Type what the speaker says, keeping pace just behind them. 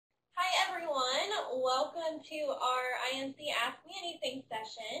welcome to our IMC Ask Me Anything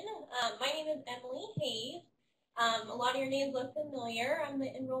session. My name is Emily Hayes. A lot of your names look familiar. I'm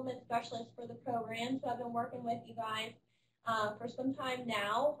the enrollment specialist for the program, so I've been working with you guys for some time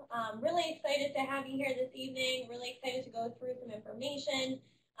now. Really excited to have you here this evening, really excited to go through some information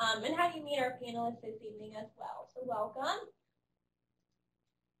and have you meet our panelists this evening as well. So welcome.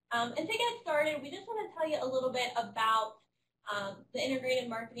 And to get started, we just want to tell you a little bit about the Integrated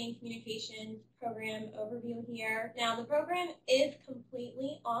Marketing Communications Program overview here. Now, the program is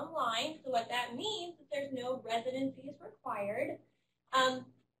completely online, so what that means is there's no residencies required.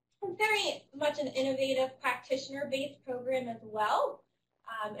 It's very much an innovative practitioner-based program as well,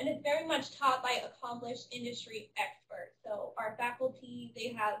 and it's very much taught by accomplished industry experts. So our faculty,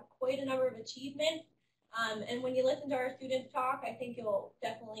 they have quite a number of achievements, and when you listen to our students talk, I think you'll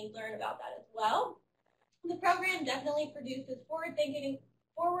definitely learn about that as well. The program definitely produces forward-thinking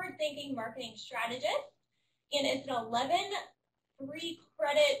marketing strategists, and it's an 11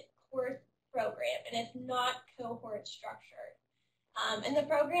 3-credit course program, and it's not cohort structured. And the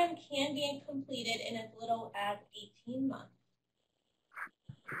program can be completed in as little as 18 months.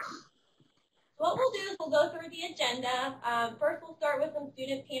 What we'll do is we'll go through the agenda. First, we'll start with some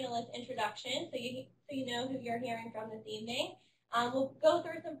student panelist introduction, so you know who you're hearing from this evening. We'll go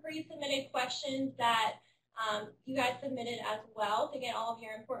through some pre-submitted questions that you guys submitted as well to get all of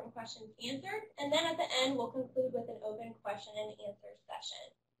your important questions answered. And then at the end, we'll conclude with an open question and answer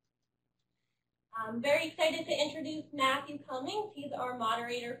session. I'm very excited to introduce Matthew Cummings. He's our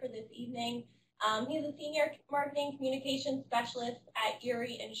moderator for this evening. He's a senior marketing communications specialist at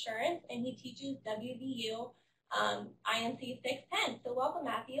Erie Insurance, and he teaches WVU IMC 610. So welcome,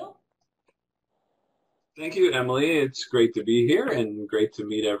 Matthew. Thank you, Emily. It's great to be here and great to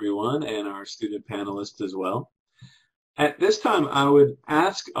meet everyone and our student panelists as well. At this time, I would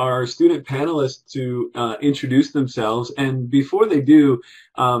ask our student panelists to introduce themselves. And before they do,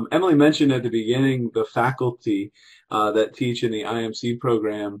 Emily mentioned at the beginning the faculty that teach in the IMC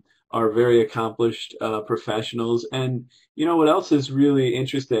program are very accomplished professionals. And you know what else is really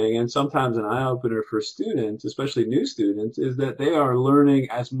interesting and sometimes an eye-opener for students, especially new students, is that they are learning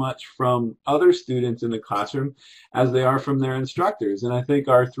as much from other students in the classroom as they are from their instructors. And I think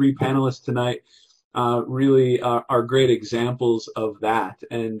our three panelists tonight really are great examples of that,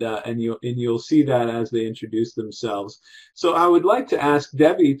 and you'll see that as they introduce themselves. So I would like to ask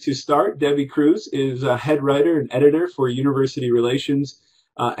Debbie to start. Debbie Cruz is a head writer and editor for University Relations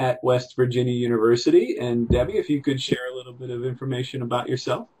at West Virginia University. And Debbie, if you could share a little bit of information about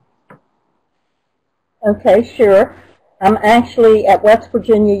yourself. Okay, sure. I'm actually at West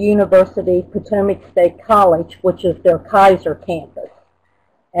Virginia University, Potomac State College, which is their Kaiser campus.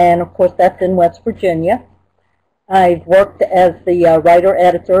 And of course, that's in West Virginia. I've worked as the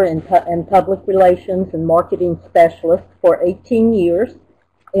writer-editor and public relations and marketing specialist for 18 years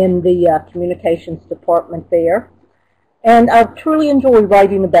in the communications department there. And I truly enjoy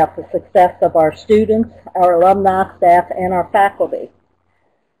writing about the success of our students, our alumni, staff, and our faculty.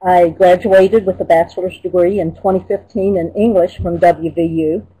 I graduated with a bachelor's degree in 2015 in English from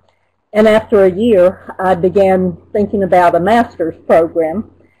WVU. And after a year, I began thinking about a master's program.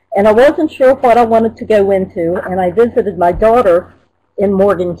 And I wasn't sure what I wanted to go into. And I visited my daughter in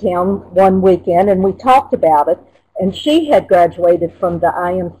Morgantown one weekend, and we talked about it. And she had graduated from the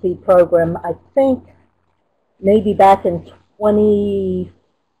IMC program, I think, maybe back in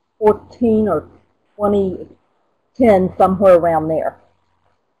 2014 or 2010, somewhere around there.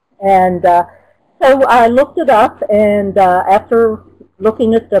 And so I looked it up, and after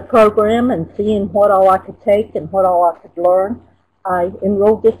looking at the program and seeing what all I could take and what all I could learn, I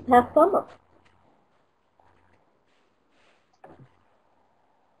enrolled this past summer.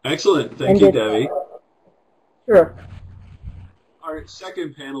 Excellent. Thank you, Debbie. Sure. Our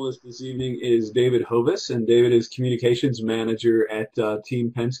second panelist this evening is David Hovis, and David is communications manager at Team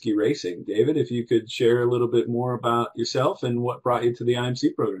Penske Racing. David, if you could share a little bit more about yourself and what brought you to the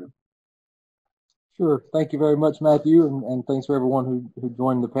IMC program. Sure. Thank you very much, Matthew, and thanks for everyone who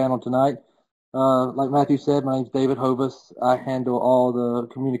joined the panel tonight. Like Matthew said, my name is David Hovis. I handle all the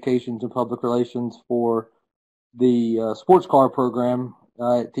communications and public relations for the sports car program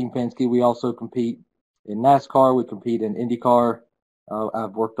at Team Penske. We also compete in NASCAR. We compete in IndyCar.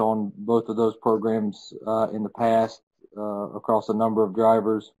 I've worked on both of those programs in the past across a number of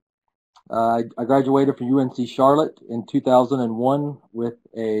drivers. I graduated from UNC Charlotte in 2001 with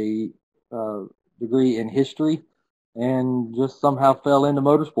a degree in history and just somehow fell into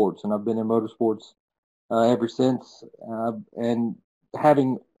motorsports. And I've been in motorsports ever since. And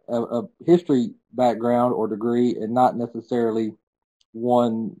having a history background or degree and not necessarily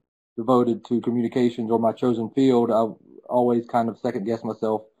one devoted to communications or my chosen field, I always kind of second guessed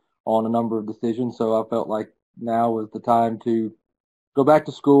myself on a number of decisions. So I felt like now was the time to go back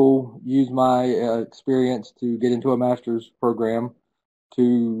to school, use my experience to get into a master's program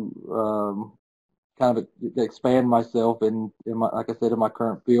to kind of expand myself in my, like I said, in my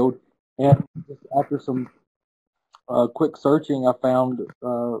current field. And just after some quick searching, I found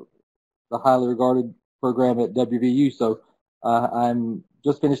the highly regarded program at WVU. So I'm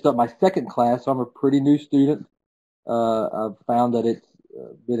just finished up my second class, so I'm a pretty new student. I've found that it's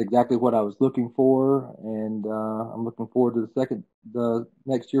been exactly what I was looking for, and I'm looking forward to the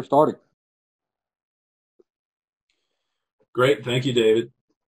next year starting. Great. Thank you, David.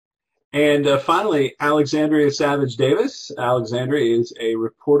 And finally, Alexandria Savage Davis. Alexandria is a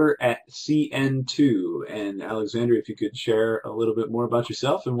reporter at CN2. And Alexandria, if you could share a little bit more about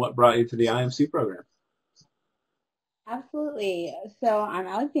yourself and what brought you to the IMC program. Absolutely. So I'm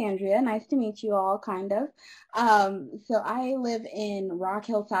Alexandria. Nice to meet you all, kind of. So I live in Rock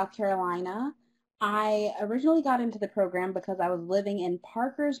Hill, South Carolina. I originally got into the program because I was living in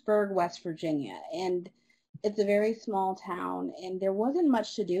Parkersburg, West Virginia, and it's a very small town, and there wasn't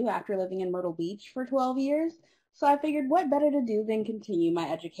much to do after living in Myrtle Beach for 12 years, so I figured what better to do than continue my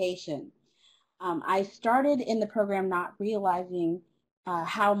education. I started in the program not realizing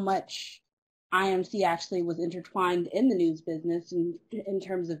how much IMC actually was intertwined in the news business in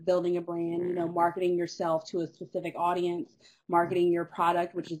terms of building a brand, marketing yourself to a specific audience, marketing your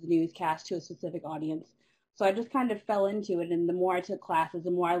product, which is the newscast, to a specific audience. So I just kind of fell into it, and the more I took classes,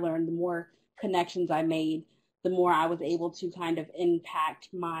 the more I learned, the more connections I made, the more I was able to kind of impact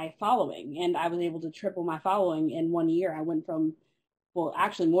my following. And I was able to triple my following in 1 year. I went from, well,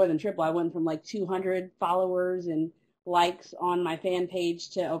 actually more than triple. I went from like 200 followers and likes on my fan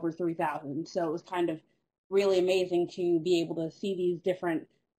page to over 3,000. So it was kind of really amazing to be able to see these different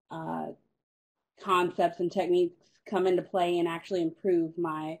concepts and techniques come into play and actually improve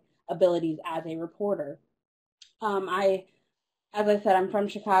my abilities as a reporter. As I said, I'm from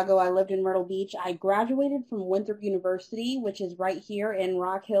Chicago. I lived in Myrtle Beach. I graduated from Winthrop University, which is right here in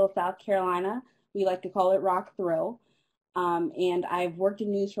Rock Hill, South Carolina. We like to call it Rock Thrill. And I've worked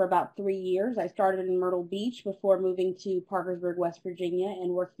in news for about 3 years. I started in Myrtle Beach before moving to Parkersburg, West Virginia,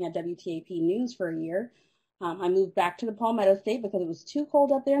 and working at WTAP News for a year. I moved back to the Palmetto State because it was too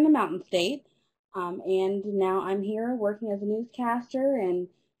cold up there in the Mountain State. And now I'm here working as a newscaster and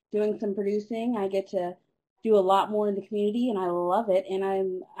doing some producing. I get to do a lot more in the community, and I love it.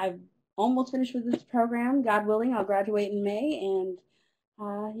 And I've almost finished with this program. God willing, I'll graduate in May. And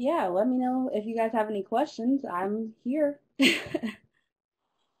yeah, let me know if you guys have any questions. I'm here.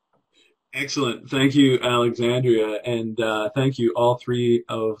 Excellent. Thank you, Alexandria. And thank you, all three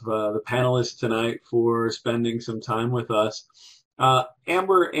of the panelists tonight, for spending some time with us.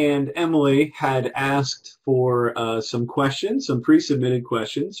 Amber and Emily had asked for some questions, some pre-submitted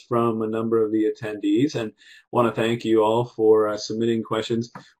questions from a number of the attendees, and want to thank you all for submitting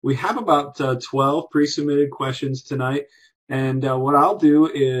questions. We have about 12 pre-submitted questions tonight, and what I'll do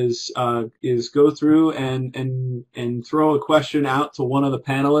is go through and throw a question out to one of the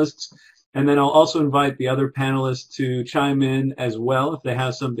panelists, and then I'll also invite the other panelists to chime in as well if they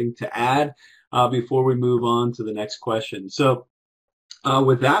have something to add before we move on to the next question. So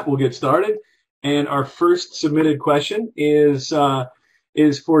with that, we'll get started. And our first submitted question is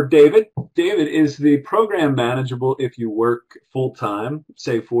for David. David, is the program manageable if you work full-time,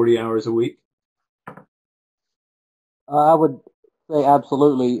 say 40 hours a week? I would say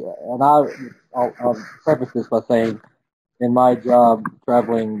absolutely. And I'll preface this by saying, in my job,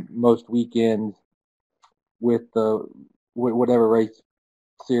 traveling most weekends with whatever race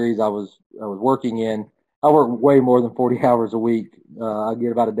series I was working in, I work way more than 40 hours a week. I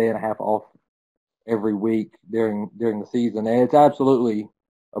get about a day and a half off every week during the season, and it's absolutely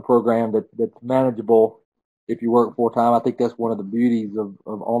a program that's manageable if you work full time. I think that's one of the beauties of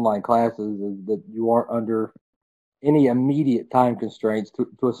online classes, is that you aren't under any immediate time constraints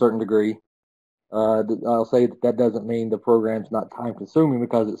to a certain degree. I'll say that doesn't mean the program's not time consuming,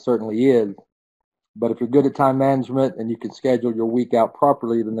 because it certainly is. But if you're good at time management and you can schedule your week out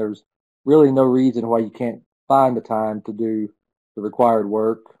properly, then there's really no reason why you can't find the time to do the required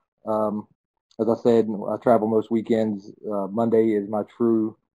work. As I said, I travel most weekends. Monday is my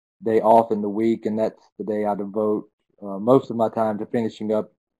true day off in the week, and that's the day I devote most of my time to finishing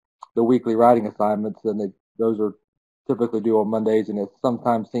up the weekly writing assignments, and those are typically due on Mondays, and it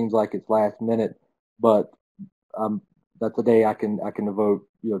sometimes seems like it's last minute, but that's a day I can devote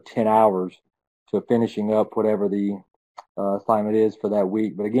 10 hours to finishing up whatever the assignment is for that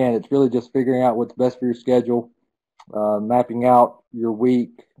week. But again, it's really just figuring out what's best for your schedule, mapping out your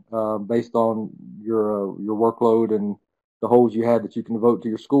week based on your workload and the holes you had that you can devote to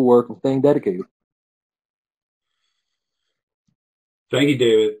your schoolwork and staying dedicated. Thank you,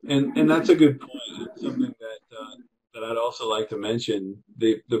 David. And that's a good point. It's something that I'd also like to mention.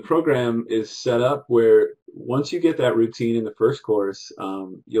 The program is set up where once you get that routine in the first course,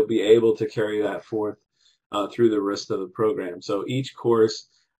 you'll be able to carry that forth through the rest of the program. So each course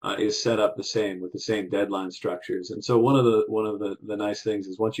is set up the same with the same deadline structures. And so one of the nice things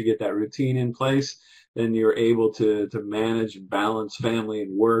is once you get that routine in place, then you're able to manage, balance family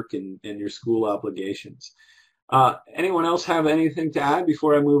and work and your school obligations. Anyone else have anything to add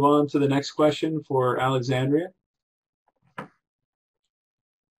before I move on to the next question for Alexandria?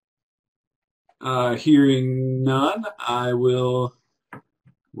 Hearing none, I will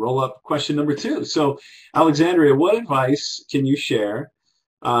roll up question number 2. So, Alexandria, what advice can you share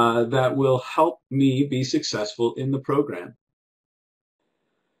that will help me be successful in the program?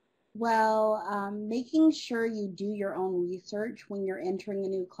 Well, making sure you do your own research when you're entering a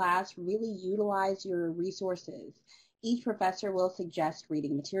new class, really utilize your resources. Each professor will suggest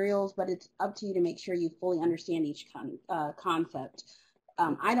reading materials, but it's up to you to make sure you fully understand each concept.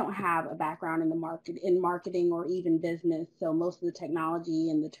 I don't have a background in marketing or even business, so most of the technology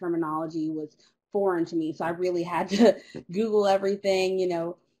and the terminology was foreign to me. So I really had to Google everything,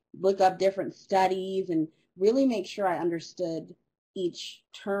 look up different studies and really make sure I understood each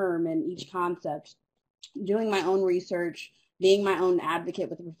term and each concept. Doing my own research, being my own advocate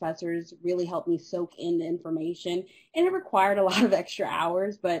with the professors really helped me soak in the information, and it required a lot of extra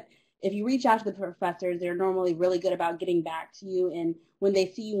hours, but if you reach out to the professors, they're normally really good about getting back to you, and when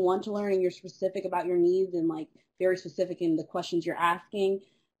they see you want to learn and you're specific about your needs and very specific in the questions you're asking,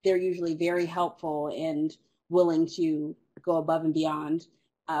 they're usually very helpful and willing to go above and beyond.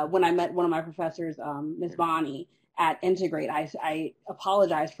 When I met one of my professors, Ms. Bonnie, at Integrate, I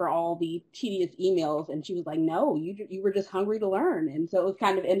apologized for all the tedious emails, and she was like, no, you were just hungry to learn. And so it was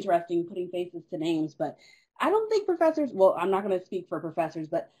kind of interesting putting faces to names, but I don't think professors, well, I'm not going to speak for professors,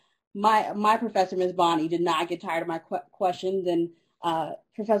 but my professor, Ms. Bonnie, did not get tired of my questions, and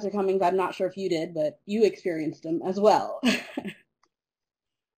Professor Cummings, I'm not sure if you did, but you experienced them as well.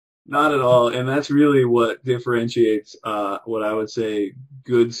 Not at all, and that's really what differentiates what I would say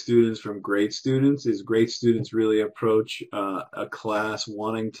good students from great students is great students really approach a class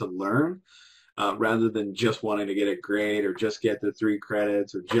wanting to learn rather than just wanting to get a grade or just get the 3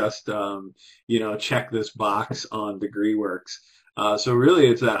 credits or just check this box on degree works. So really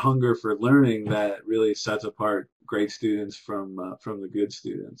it's that hunger for learning that really sets apart great students from the good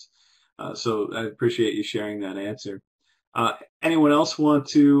students. So I appreciate you sharing that answer. Anyone else want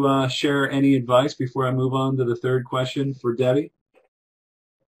to share any advice before I move on to the third question for Debbie?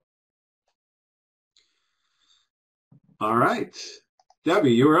 All right.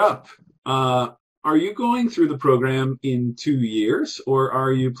 Debbie, you're up. Are you going through the program in 2 years, or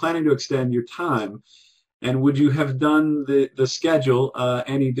are you planning to extend your time? And would you have done the schedule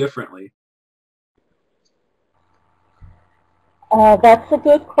any differently? That's a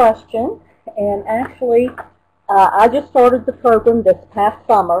good question. And actually, I just started the program this past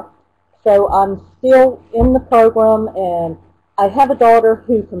summer, so I'm still in the program, and I have a daughter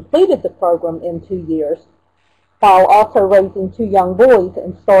who completed the program in 2 years, while also raising 2 young boys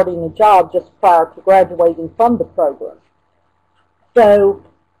and starting a job just prior to graduating from the program. So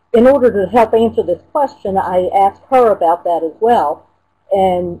in order to help answer this question, I asked her about that as well,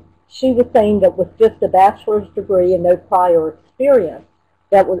 and she was saying that with just a bachelor's degree and no prior experience,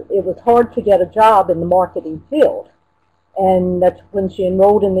 it was hard to get a job in the marketing field. And that's when she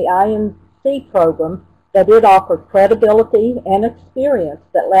enrolled in the IMC program, that it offered credibility and experience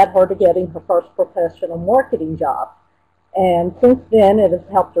that led her to getting her first professional marketing job. And since then, it has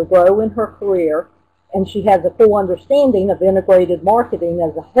helped her grow in her career, and she has a full understanding of integrated marketing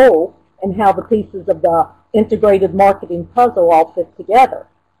as a whole and how the pieces of the integrated marketing puzzle all fit together.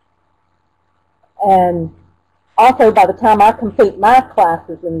 And also, by the time I complete my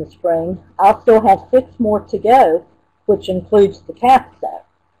classes in the spring, I'll still have 6 more to go, which includes the capstone.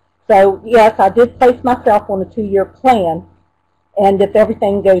 So, yes, I did place myself on a 2-year plan, and if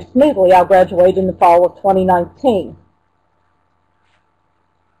everything goes smoothly, I'll graduate in the fall of 2019.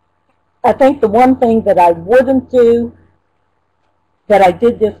 I think the one thing that I wouldn't do, that I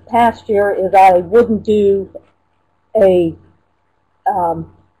did this past year, is I wouldn't do a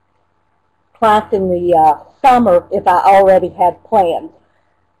class in the summer if I already had plans.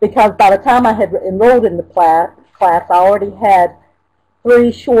 Because by the time I had enrolled in the class, I already had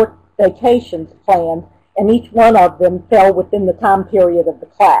 3 short vacations planned, and each one of them fell within the time period of the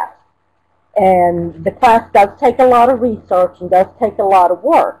class. And the class does take a lot of research and does take a lot of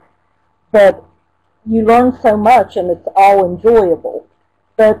work, but you learn so much and it's all enjoyable.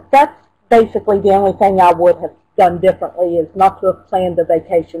 But that's basically the only thing I would have done differently, is not to have planned a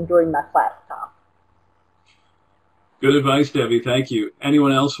vacation during my class time. Good advice, Debbie. Thank you.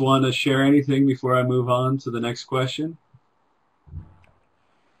 Anyone else want to share anything before I move on to the next question?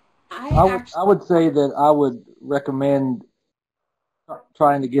 I would say that I would recommend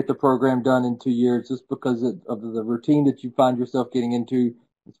trying to get the program done in 2 years, just because of the routine that you find yourself getting into,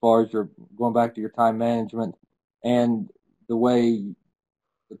 as far as you're going back to your time management and the way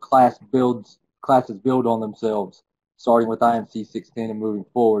the classes build on themselves, starting with IMC 16 and moving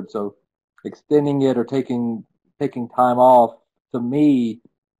forward. So extending it or taking time off, to me,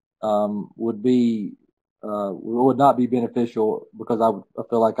 would not be beneficial, because I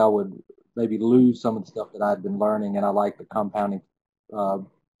feel like I would maybe lose some of the stuff that I'd been learning, and I like the compounding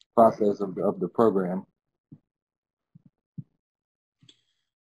process of the program.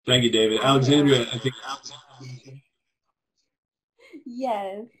 Thank you, David. Alexandria, I think.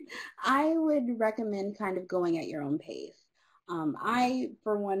 Yes, I would recommend kind of going at your own pace. I,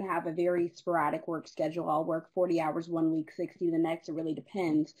 for one, have a very sporadic work schedule. I'll work 40 hours one week, 60 the next. It really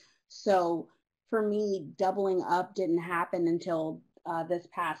depends. So for me, doubling up didn't happen until this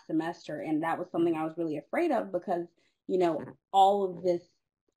past semester, and that was something I was really afraid of, because, all of this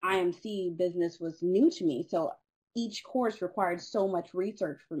IMC business was new to me. So each course required so much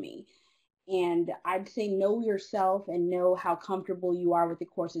research for me. And I'd say know yourself and know how comfortable you are with the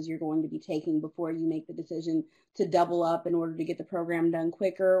courses you're going to be taking before you make the decision to double up in order to get the program done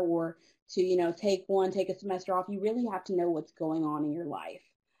quicker, or to, take a semester off. You really have to know what's going on in your life,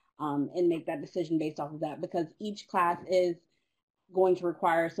 and make that decision based off of that, because each class is going to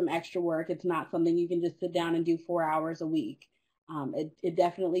require some extra work. It's not something you can just sit down and do 4 hours a week. It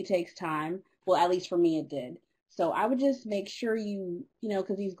definitely takes time. Well, at least for me, it did. So I would just make sure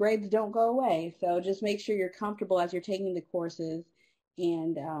because these grades don't go away. So just make sure you're comfortable as you're taking the courses,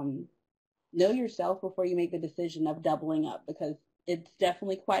 and know yourself before you make the decision of doubling up, because it's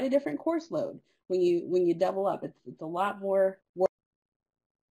definitely quite a different course load when you double up. It's a lot more work.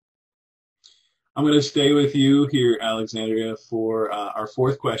 I'm going to stay with you here, Alexandria, for our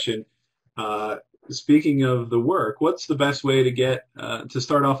fourth question. Speaking of the work, what's the best way to get to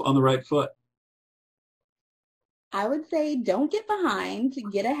start off on the right foot? I would say don't get behind.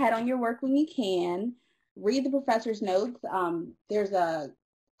 Get ahead on your work when you can. Read the professor's notes. There's a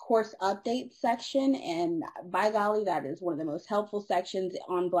course update section, and by golly, that is one of the most helpful sections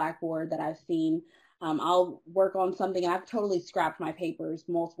on Blackboard that I've seen. I'll work on something, and I've totally scrapped my papers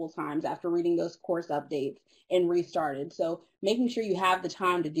multiple times after reading those course updates and restarted. So making sure you have the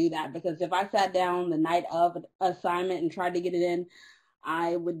time to do that, because if I sat down the night of an assignment and tried to get it in,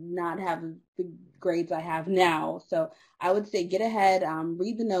 I would not have the grades I have now. So I would say get ahead,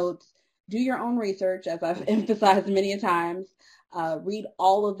 read the notes, do your own research, as I've emphasized many a times. Read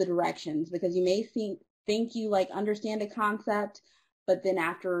all of the directions, because you may think you understand a concept, but then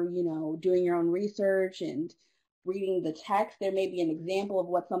after, doing your own research and reading the text, there may be an example of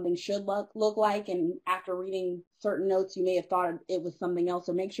what something should look like, and after reading certain notes, you may have thought it was something else.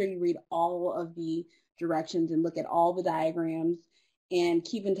 So make sure you read all of the directions and look at all the diagrams, and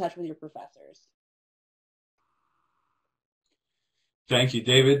keep in touch with your professors. Thank you,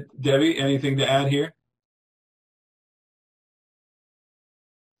 David. Debbie, anything to add here?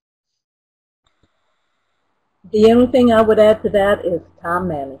 The only thing I would add to that is time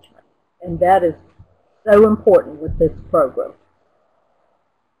management, and that is so important with this program.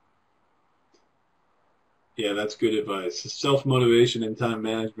 Yeah, that's good advice. Self-motivation and time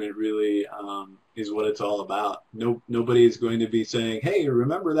management really is what it's all about. Nobody is going to be saying, hey,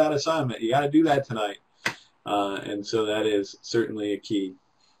 remember that assignment. You got to do that tonight. And so that is certainly a key.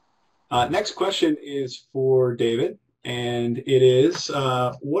 Next question is for David, and it is,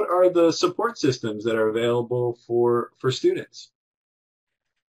 what are the support systems that are available for students?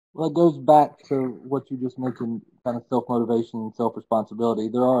 Well, it goes back to what you just mentioned, kind of self-motivation and self-responsibility.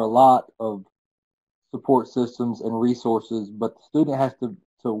 There are a lot of support systems and resources, but the student has to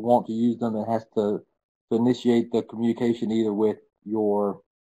want to use them, and has to initiate the communication either with your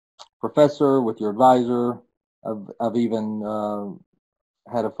professor, with your advisor. I've even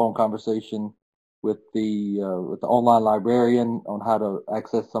had a phone conversation with the online librarian on how to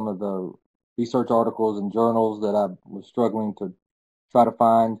access some of the research articles and journals that I was struggling to try to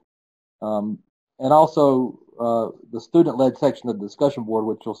find. And also the student-led section of the discussion board,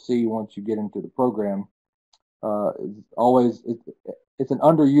 which you'll see once you get into the program, is always it's an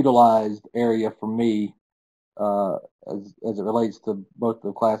underutilized area for me as it relates to both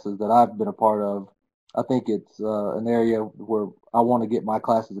the classes that I've been a part of. I think it's an area where I want to get my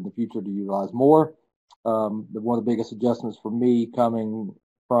classes in the future to utilize more. One of the biggest adjustments for me coming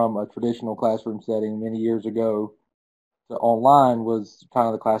from a traditional classroom setting many years ago to online was kind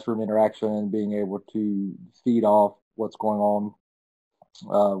of the classroom interaction and being able to feed off what's going on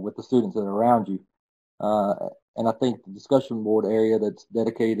with the students that are around you. And I think the discussion board area that's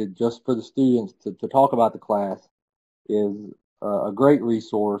dedicated just for the students to talk about the class is a great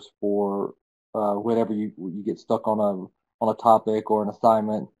resource for whenever you get stuck on a topic or an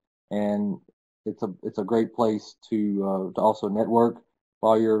assignment, and it's a great place to also network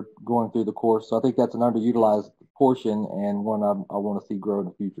while you're going through the course. So I think that's an underutilized portion and one I want to see grow in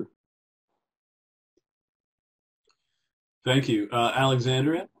the future. Thank you.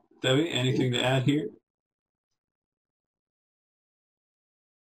 Alexandria, Debbie, anything to add here?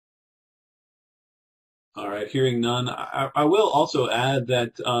 All right, hearing none. I will also add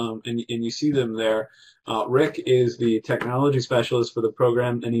that, and you see them there, Rick is the technology specialist for the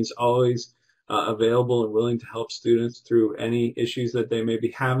program, and he's always available and willing to help students through any issues that they may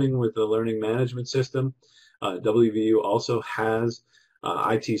be having with the learning management system. WVU also has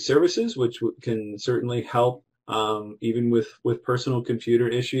IT services, which can certainly help even with personal computer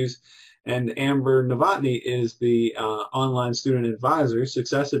issues. And Amber Novotny is the online student advisor,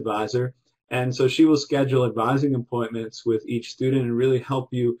 success advisor. And so she will schedule advising appointments with each student and really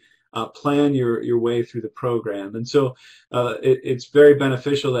help you plan your way through the program. And so it's very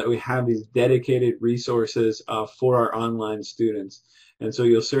beneficial that we have these dedicated resources for our online students. And so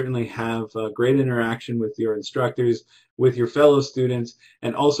you'll certainly have great interaction with your instructors, with your fellow students,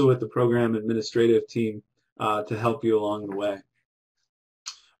 and also with the program administrative team to help you along the way.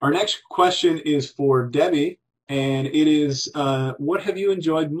 Our next question is for Debbie. And it is, what have you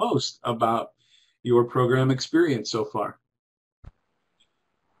enjoyed most about your program experience so far?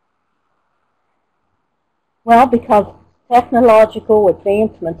 Well, because technological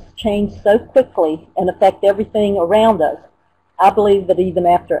advancements change so quickly and affect everything around us, I believe that even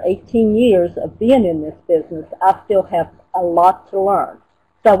after 18 years of being in this business, I still have a lot to learn.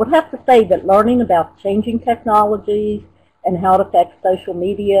 So I would have to say that learning about changing technologies and how it affects social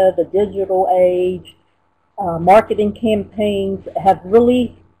media, the digital age, marketing campaigns have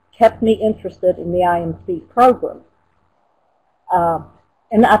really kept me interested in the IMC program.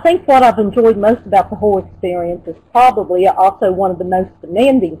 And I think what I've enjoyed most about the whole experience is probably also one of the most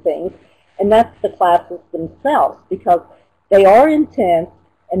demanding things, and that's the classes themselves, because they are intense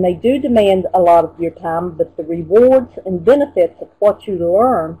and they do demand a lot of your time, but the rewards and benefits of what you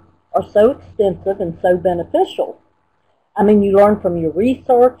learn are so extensive and so beneficial. I mean, you learn from your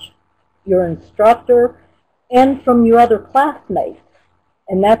research, your instructor, and from your other classmates,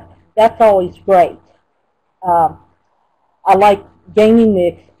 and that's always great. I like gaining the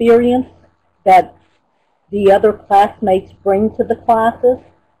experience that the other classmates bring to the classes,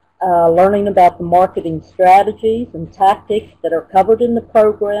 learning about the marketing strategies and tactics that are covered in the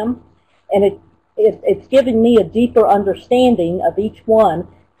program, and it's giving me a deeper understanding of each one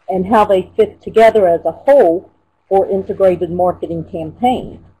and how they fit together as a whole for integrated marketing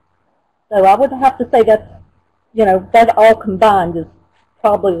campaigns. So I would have to say that's, that all combined is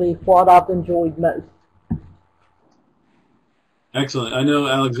probably what I've enjoyed most. Excellent. I know,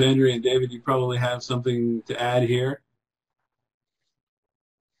 Alexandria and David, you probably have something to add here.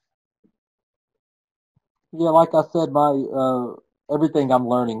 Yeah, like I said, everything I'm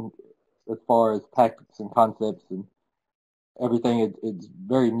learning as far as tactics and concepts and everything, it's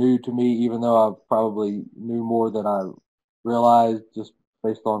very new to me, even though I probably knew more than I realized just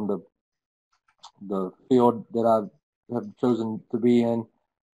based on the field that I have chosen to be in.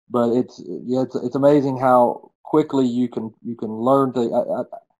 But it's amazing how quickly you can learn to.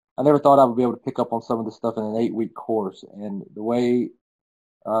 I never thought I would be able to pick up on some of the stuff in an 8-week course, and the way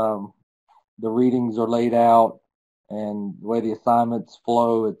the readings are laid out and the way the assignments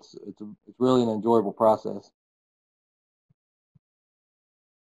flow, it's really an enjoyable process.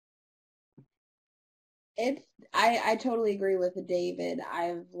 I totally agree with David.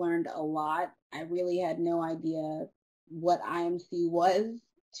 I've learned a lot. I really had no idea what IMC was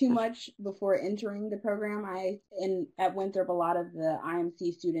too much before entering the program. At Winthrop, a lot of the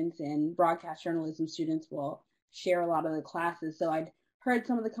IMC students and broadcast journalism students will share a lot of the classes. So I'd heard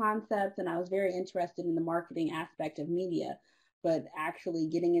some of the concepts, and I was very interested in the marketing aspect of media. But actually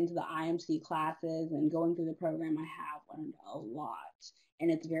getting into the IMC classes and going through the program, I have learned a lot,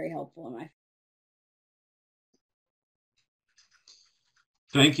 and it's very helpful in my.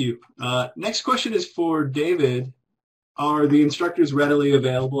 Thank you. Next question is for David. Are the instructors readily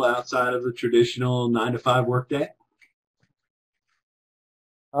available outside of the traditional 9-to-5 workday?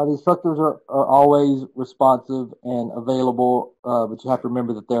 The instructors are always responsive and available, but you have to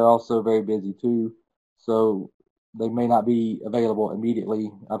remember that they're also very busy too, so they may not be available immediately.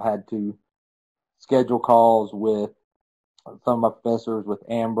 I've had to schedule calls with some of my professors, with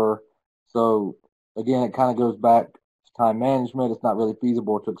Amber. So again, it kind of goes back to time management. It's not really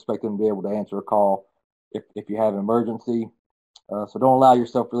feasible to expect them to be able to answer a call if you have an emergency. So don't allow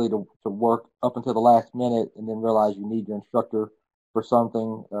yourself really to work up until the last minute and then realize you need your instructor for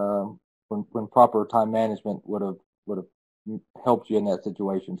something when proper time management would have helped you in that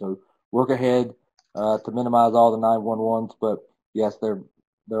situation. So work ahead to minimize all the 911s, but yes, they're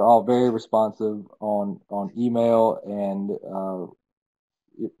all very responsive on email, and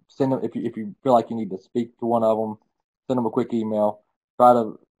send them if you feel like you need to speak to one of them, send them a quick email. Try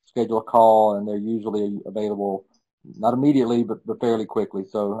to schedule a call, and they're usually available, not immediately, but fairly quickly.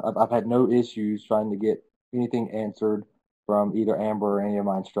 So I've had no issues trying to get anything answered from either Amber or any of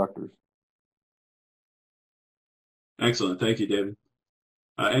my instructors. Excellent. Thank you, David.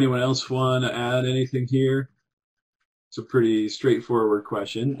 Anyone else want to add anything here? It's a pretty straightforward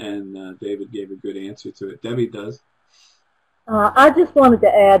question, and David gave a good answer to it. Debbie does. I just wanted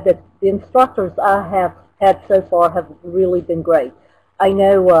to add that the instructors I have had so far have really been great. I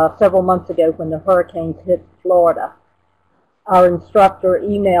know several months ago when the hurricanes hit Florida, our instructor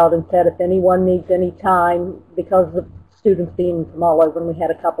emailed and said if anyone needs any time, because of students being from all over, and we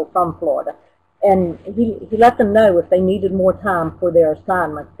had a couple from Florida, and he let them know if they needed more time for their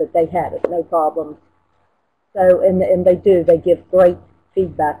assignments that they had it, no problem. So, and they do, they give great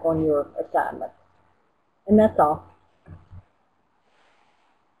feedback on your assignments. And that's all.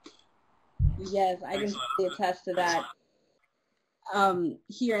 Yes, I can attest to that.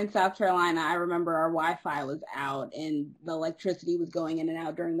 Here in South Carolina, I remember our Wi-Fi was out and the electricity was going in and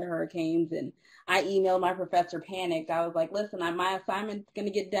out during the hurricanes, and I emailed my professor, panicked. I was like, listen, my assignment's going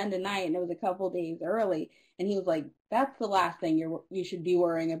to get done tonight, and it was a couple of days early. And he was like, that's the last thing you should be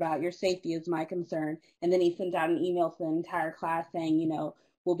worrying about. Your safety is my concern. And then he sent out an email to the entire class saying,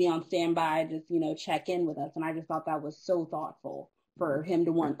 we'll be on standby, just, check in with us. And I just thought that was so thoughtful for him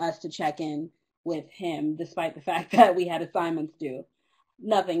to want us to check in with him, despite the fact that we had assignments due.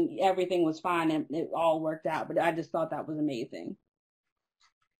 Everything was fine, and it all worked out, but I just thought that was amazing.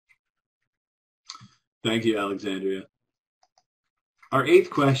 Thank you, Alexandria. Our 8th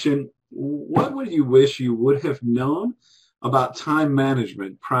question, what would you wish you would have known about time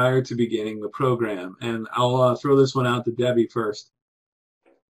management prior to beginning the program? And I'll throw this one out to Debbie first.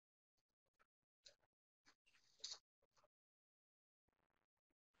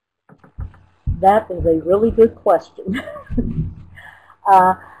 That is a really good question.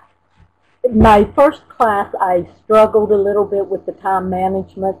 My first class, I struggled a little bit with the time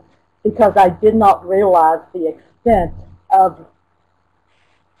management because I did not realize the extent of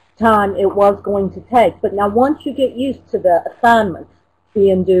time it was going to take. But now once you get used to the assignments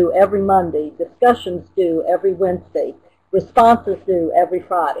being due every Monday, discussions due every Wednesday, responses due every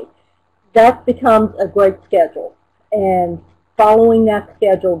Friday, that becomes a great schedule. And following that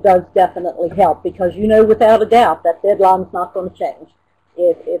schedule does definitely help because you know without a doubt that deadline's not going to change.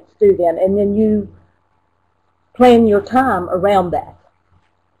 It's due then. And then you plan your time around that.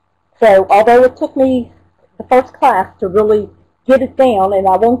 So although it took me the first class to really get it down, and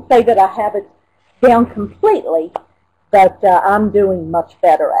I won't say that I have it down completely, but I'm doing much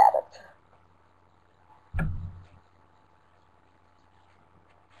better at it.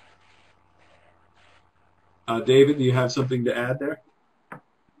 David, do you have something to add there?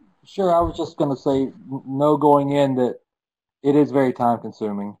 Sure, I was just going to say, no going in that it is very time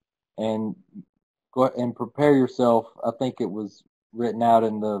consuming, and go and prepare yourself. I think it was written out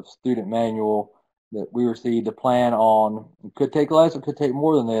in the student manual that we received to plan on, it could take less, it could take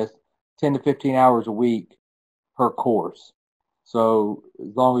more than this, 10 to 15 hours a week per course. So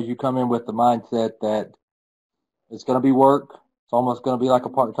as long as you come in with the mindset that it's going to be work, it's almost going to be like a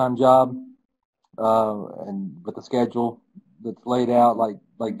part-time job, and with the schedule that's laid out,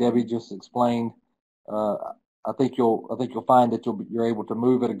 like Debbie just explained, I think you'll find that you're able to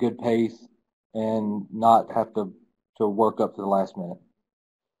move at a good pace and not have to work up to the last minute.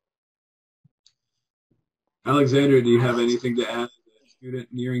 Alexandra, do you have anything to add to the student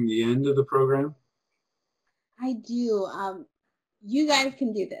nearing the end of the program? I do. You guys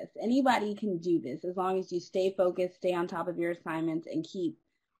can do this. Anybody can do this as long as you stay focused, stay on top of your assignments, and keep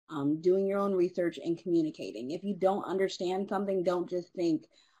doing your own research and communicating. If you don't understand something, don't just think,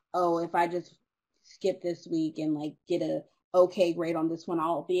 oh, if I just skip this week and get a okay grade on this one,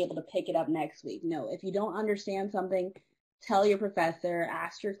 I'll be able to pick it up next week. No, if you don't understand something, tell your professor,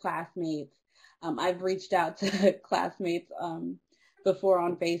 ask your classmates. I've reached out to classmates before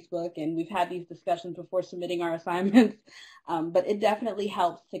on Facebook, and we've had these discussions before submitting our assignments. But it definitely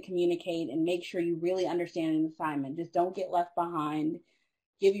helps to communicate and make sure you really understand an assignment. Just don't get left behind.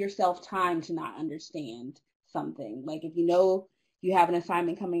 Give yourself time to not understand something. Like if you know you have an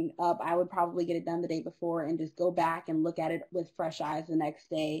assignment coming up, I would probably get it done the day before and just go back and look at it with fresh eyes the next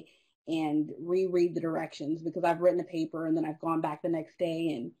day and reread the directions, because I've written a paper and then I've gone back the next day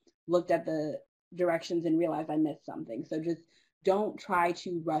and looked at the directions and realized I missed something. So just don't try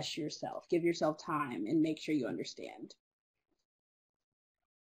to rush yourself. Give yourself time and make sure you understand.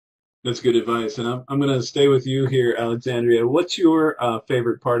 That's good advice. And I'm going to stay with you here, Alexandria. What's your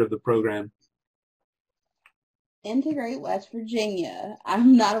favorite part of the program? Integrate West Virginia.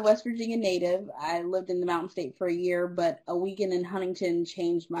 I'm not a West Virginia native. I lived in the Mountain State for a year, but a weekend in Huntington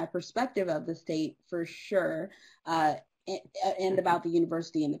changed my perspective of the state for sure. And about the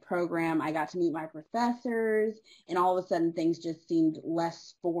university and the program. I got to meet my professors, and all of a sudden things just seemed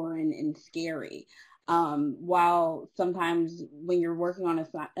less foreign and scary. While sometimes when you're working on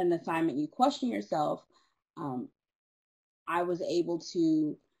an assignment, you question yourself, I was able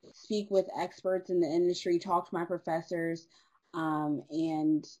to speak with experts in the industry, talk to my professors,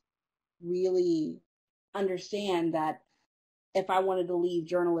 and really understand that if I wanted to leave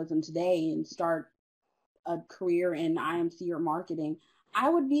journalism today and start a career in IMC or marketing, I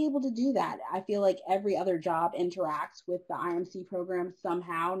would be able to do that. I feel like every other job interacts with the IMC program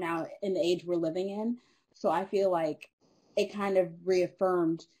somehow now in the age we're living in. So I feel like it kind of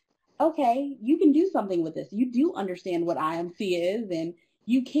reaffirmed, okay, you can do something with this. You do understand what IMC is, and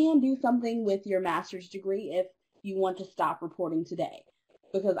you can do something with your master's degree if you want to stop reporting today.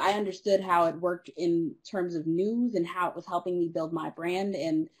 Because I understood how it worked in terms of news and how it was helping me build my brand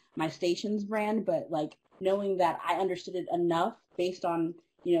and my station's brand, but like knowing that I understood it enough based on,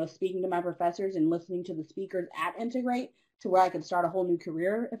 speaking to my professors and listening to the speakers at Integrate to where I could start a whole new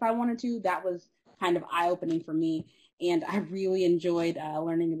career if I wanted to, that was kind of eye-opening for me. And I really enjoyed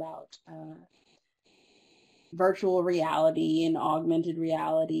learning about virtual reality and augmented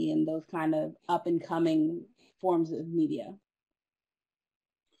reality and those kind of up-and-coming forms of media.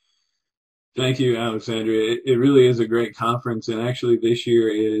 Thank you, Alexandria. It really is a great conference, and actually this year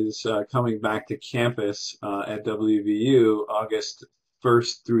is coming back to campus at WVU August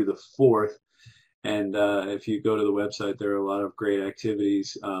 1st through the 4th. And if you go to the website, there are a lot of great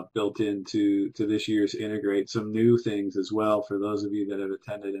activities built into this year's Integrate, some new things as well for those of you that have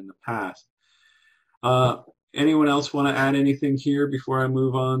attended in the past. Anyone else want to add anything here before I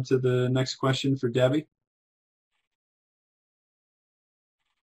move on to the next question for Debbie?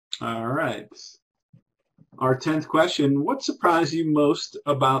 All right. Our 10th question, what surprised you most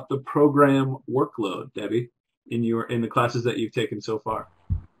about the program workload, Debbie, in the classes that you've taken so far?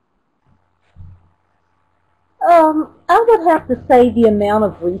 I would have to say the amount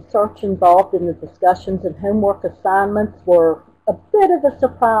of research involved in the discussions and homework assignments were a bit of a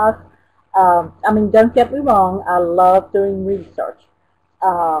surprise. Don't get me wrong, I love doing research.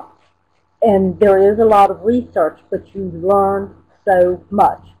 And there is a lot of research, but you learn so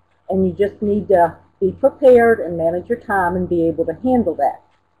much. And you just need to be prepared and manage your time and be able to handle that.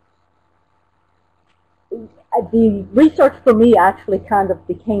 The research for me actually kind of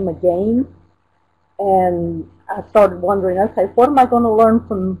became a game. And I started wondering, okay, what am I going to learn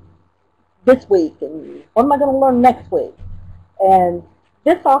from this week? And what am I going to learn next week? And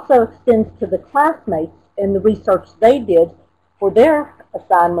this also extends to the classmates and the research they did for their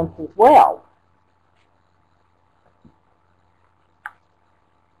assignments as well.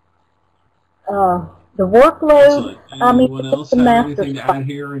 The workload, Anyone else have anything to add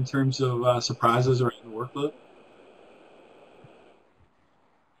here in terms of surprises around the workload?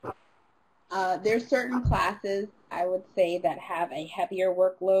 There's certain classes, I would say, that have a heavier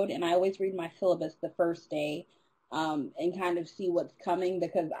workload, and I always read my syllabus the first day and kind of see what's coming,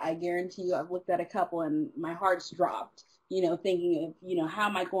 because I guarantee you I've looked at a couple and my heart's dropped, thinking of, how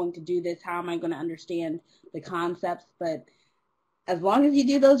am I going to do this? How am I going to understand the concepts? But as long as you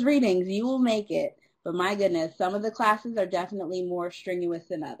do those readings, you will make it. But my goodness, some of the classes are definitely more strenuous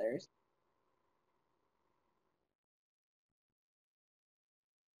than others.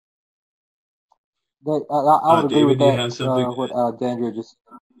 I would agree with that. What Alexandria just.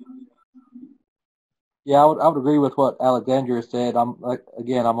 Yeah, I would agree with what Alexandria said. I've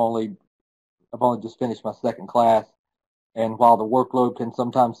only just finished my second class, and while the workload can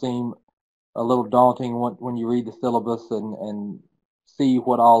sometimes seem a little daunting when you read the syllabus and see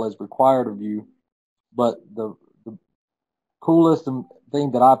what all is required of you, but the coolest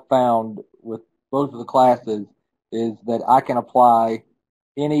thing that I've found with both of the classes is that I can apply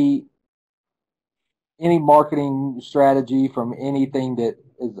any marketing strategy from anything that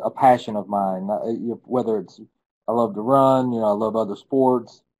is a passion of mine. Whether it's I love to run, I love other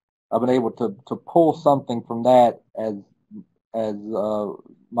sports. I've been able to pull something from that as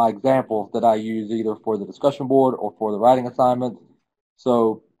my examples that I use either for the discussion board or for the writing assignments.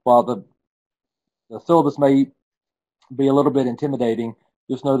 So while the syllabus may be a little bit intimidating,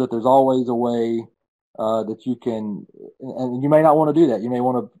 just know that there's always a way that you can, and you may not want to do that. You may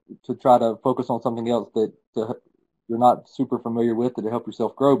want to try to focus on something else that you're not super familiar with to help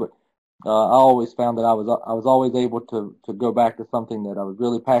yourself grow. But I always found that I was always able to go back to something that I was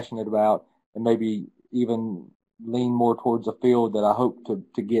really passionate about, and maybe even lean more towards a field that I hope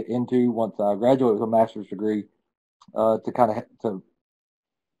to get into once I graduate with a master's degree, to kind of to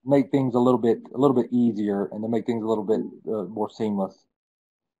make things a little bit easier and to make things a little bit more seamless.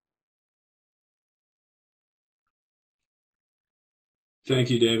 Thank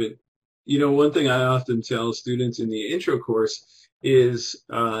you, David. One thing I often tell students in the intro course is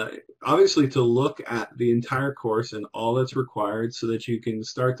obviously to look at the entire course and all that's required so that you can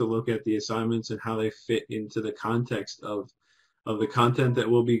start to look at the assignments and how they fit into the context of the content that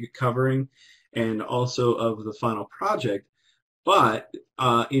we'll be covering and also of the final project. But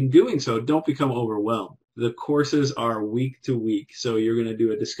in doing so, don't become overwhelmed. The courses are week to week. So you're going to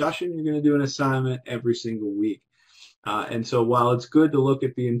do a discussion, you're going to do an assignment every single week. And so while it's good to look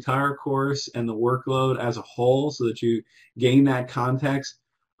at the entire course and the workload as a whole so that you gain that context,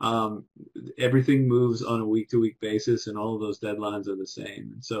 everything moves on a week-to-week basis and all of those deadlines are the same.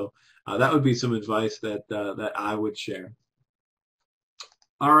 And so that would be some advice that I would share.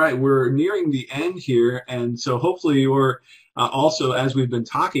 All right, we're nearing the end here, and so hopefully you're also, as we've been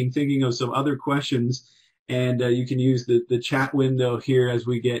talking, thinking of some other questions, and you can use the chat window here as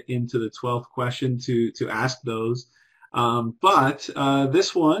we get into the 12th question to ask those. But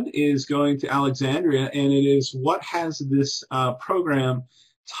this one is going to Alexandria, and it is, what has this program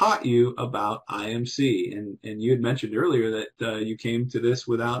taught you about IMC? And you had mentioned earlier that you came to this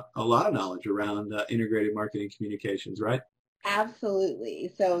without a lot of knowledge around integrated marketing communications, right?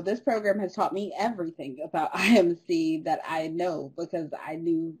 Absolutely. So this program has taught me everything about IMC that I know, because I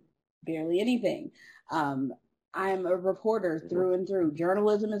knew barely anything. I'm a reporter through and through.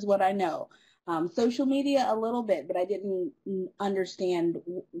 Journalism is what I know. Social media a little bit, but I didn't understand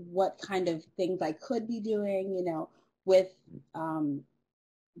what kind of things I could be doing, with the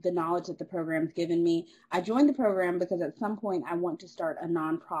knowledge that the program's given me. I joined the program because at some point I want to start a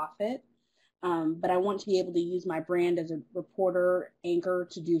nonprofit. But I want to be able to use my brand as a reporter anchor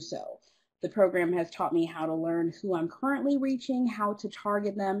to do so. The program has taught me how to learn who I'm currently reaching, how to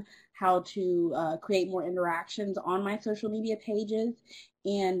target them, how to create more interactions on my social media pages,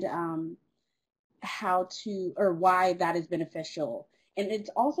 and why that is beneficial. And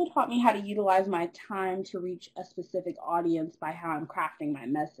it's also taught me how to utilize my time to reach a specific audience by how I'm crafting my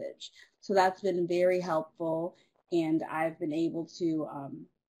message. So that's been very helpful, and I've been able to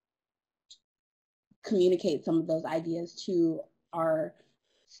communicate some of those ideas to our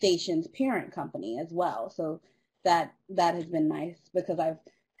station's parent company as well. So that has been nice, because I've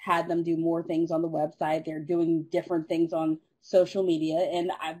had them do more things on the website. They're doing different things on social media,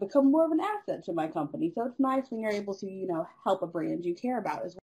 and I've become more of an asset to my company. So it's nice when you're able to, help a brand you care about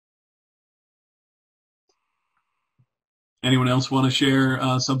as well. Anyone else want to share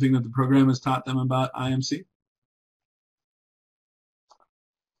something that the program has taught them about IMC?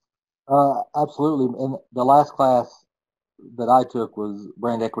 Absolutely. And the last class that I took was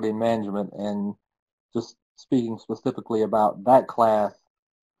brand equity and management, and just speaking specifically about that class,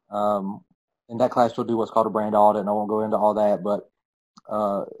 in that class you'll do what's called a brand audit, and I won't go into all that, but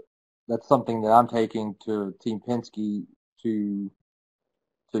that's something that I'm taking to Team Penske to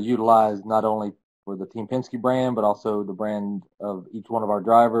utilize, not only for the Team Penske brand, but also the brand of each one of our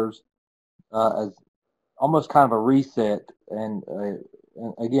drivers, as almost kind of a reset. And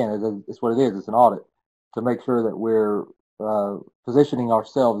again, it's what it is. It's an audit to make sure that we're positioning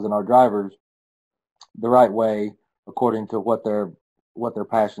ourselves and our drivers the right way according to what their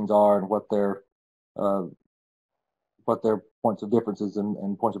passions are and what their points of differences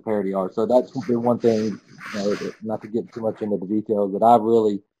and points of parity are. So that's been one thing, not to get too much into the details, that I've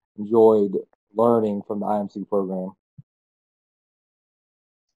really enjoyed learning from the IMC program.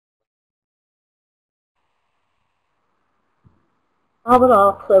 I would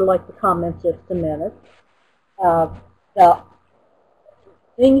also like to comment just a minute. The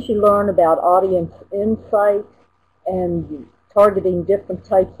things you learn about audience insight and targeting different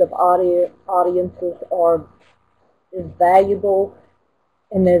types of audiences is valuable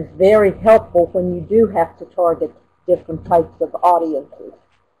and is very helpful when you do have to target different types of audiences.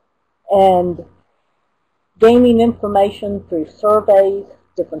 And gaining information through surveys,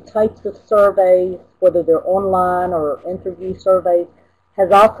 different types of surveys, whether they're online or interview surveys,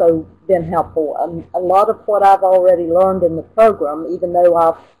 has also been helpful. A lot of what I've already learned in the program, even though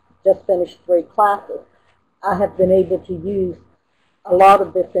I've just finished 3 classes, I have been able to use a lot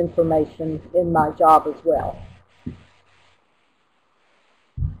of this information in my job as well.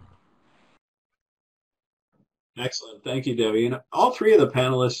 Excellent. Thank you, Debbie. And all 3 of the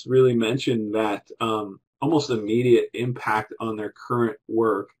panelists really mentioned that almost immediate impact on their current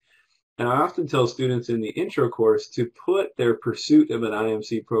work. And I often tell students in the intro course to put their pursuit of an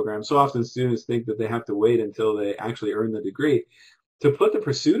IMC program, so often students think that they have to wait until they actually earn the degree, to put the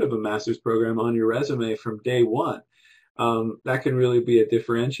pursuit of a master's program on your resume from day one. That can really be a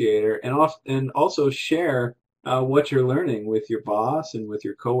differentiator, and also share what you're learning with your boss and with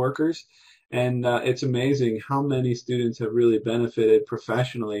your coworkers. And it's amazing how many students have really benefited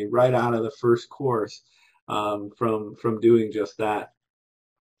professionally right out of the first course from doing just that.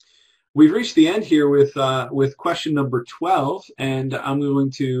 We've reached the end here with question number 12, and I'm going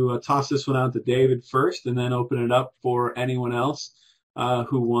to toss this one out to David first, and then open it up for anyone else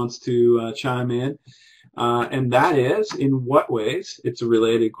who wants to chime in. And that is, in what ways, it's a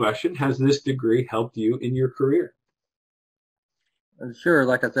related question, has this degree helped you in your career? Sure.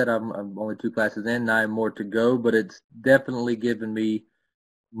 Like I said, I'm only 2 classes in, 9 more to go, but it's definitely given me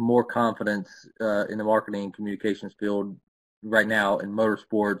more confidence in the marketing and communications field right now in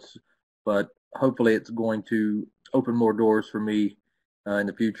motorsports, but hopefully it's going to open more doors for me in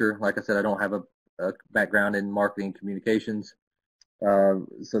the future. Like I said, I don't have a background in marketing and communications,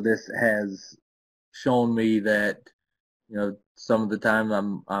 so this has shown me that, you know, some of the time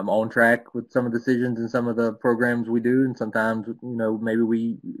I'm on track with some of the decisions and some of the programs we do, and sometimes, you know, maybe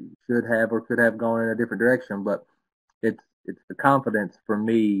we should have or could have gone in a different direction. But it's the confidence for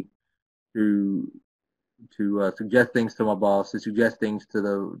me to suggest things to my boss, to suggest things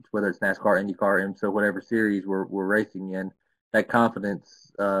to whether it's NASCAR, IndyCar, IMSA, whatever series we're racing in. That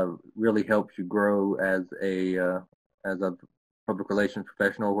confidence really helps you grow as a public relations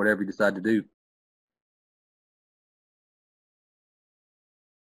professional, whatever you decide to do.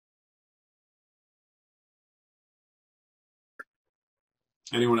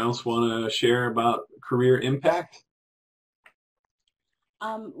 Anyone else want to share about career impact?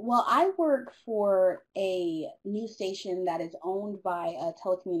 Well, I work for a news station that is owned by a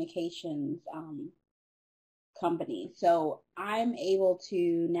telecommunications company. So I'm able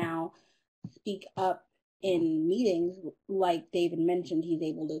to now speak up in meetings. Like David mentioned, he's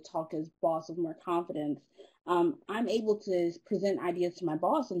able to talk to his boss with more confidence. I'm able to present ideas to my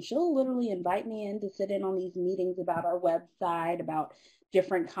boss, and she'll literally invite me in to sit in on these meetings about our website, about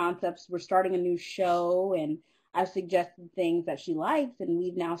different concepts. We're starting a new show, and I've suggested things that she likes, and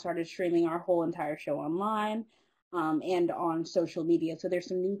we've now started streaming our whole entire show online and on social media. So there's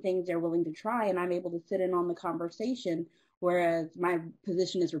some new things they're willing to try, and I'm able to sit in on the conversation, whereas my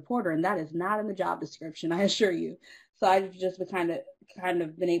position is reporter, and that is not in the job description, I assure you. So I've just been kind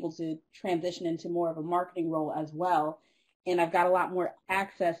of been able to transition into more of a marketing role as well, and I've got a lot more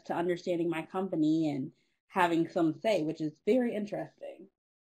access to understanding my company and having some say, which is very interesting.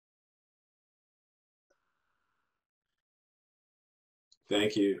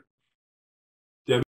 Thank you.